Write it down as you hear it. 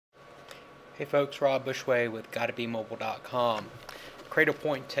Hey folks, Rob Bushway with GottaBeMobile.com.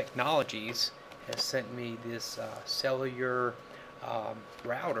 Cradlepoint Technologies has sent me this cellular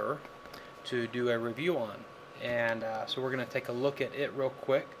router to do a review on, and so we're going to take a look at it real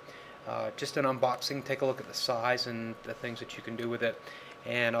quick. Just an unboxing, take a look at the size and the things that you can do with it,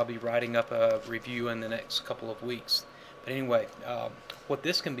 and I'll be writing up a review in the next couple of weeks. But anyway, what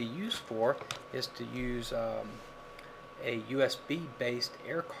this can be used for is to use a USB based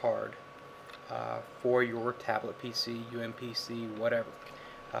air card for your tablet PC, UMPC, whatever.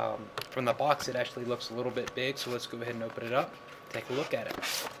 From the box it actually looks a little bit big, so let's go ahead and open it up, take a look at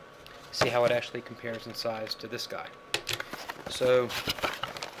it, see how it actually compares in size to this guy. So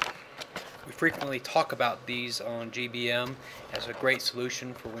we frequently talk about these on GBM as a great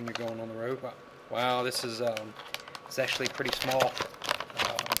solution for when you're going on the road. Wow, this is it's actually pretty small.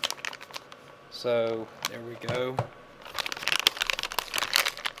 So there we go.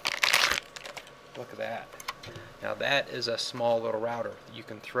 Look at that. Now that is a small little router you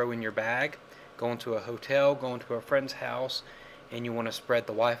can throw in your bag, go into a hotel, go into a friend's house, and you want to spread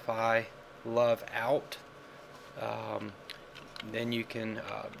the Wi-Fi love out. Then you can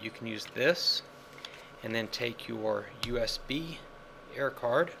use this, and then take your USB air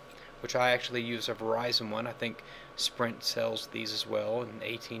card, which I actually use a Verizon one. I think Sprint sells these as well, and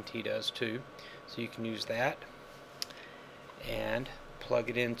AT&T does too. So you can use that and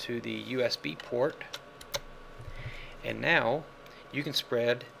plug it into the USB port, and now you can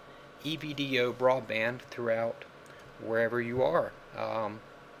spread EVDO broadband throughout wherever you are,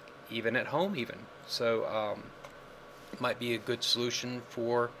 even at home even. So it might be a good solution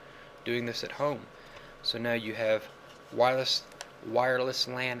for doing this at home. So now you have wireless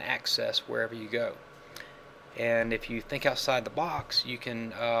LAN access wherever you go. And if you think outside the box, you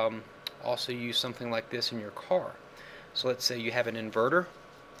can also use something like this in your car. So let's say you have an inverter.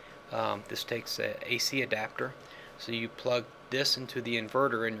 This takes an AC adapter. So you plug this into the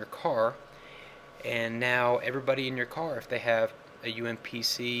inverter in your car, and now everybody in your car, if they have a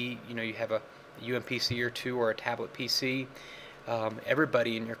UMPC, you have a UMPC or two or a tablet PC,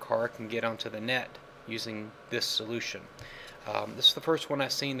 everybody in your car can get onto the net using this solution. This is the first one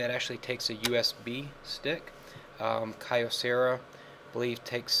I've seen that actually takes a USB stick. Kyocera, I believe,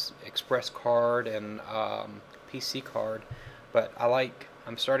 takes Express card and PC card, but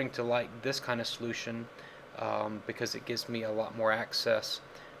I'm starting to like this kind of solution because it gives me a lot more access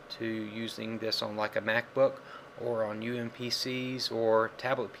to using this on like a MacBook or on UMPCs or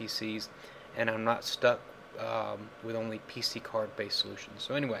tablet PCs, and I'm not stuck with only PC card based solutions.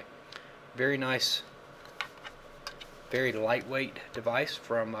 So anyway, very nice, very lightweight device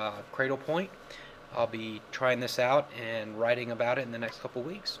from Cradlepoint. I'll be trying this out and writing about it in the next couple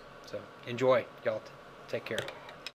weeks. So enjoy, y'all. Take care.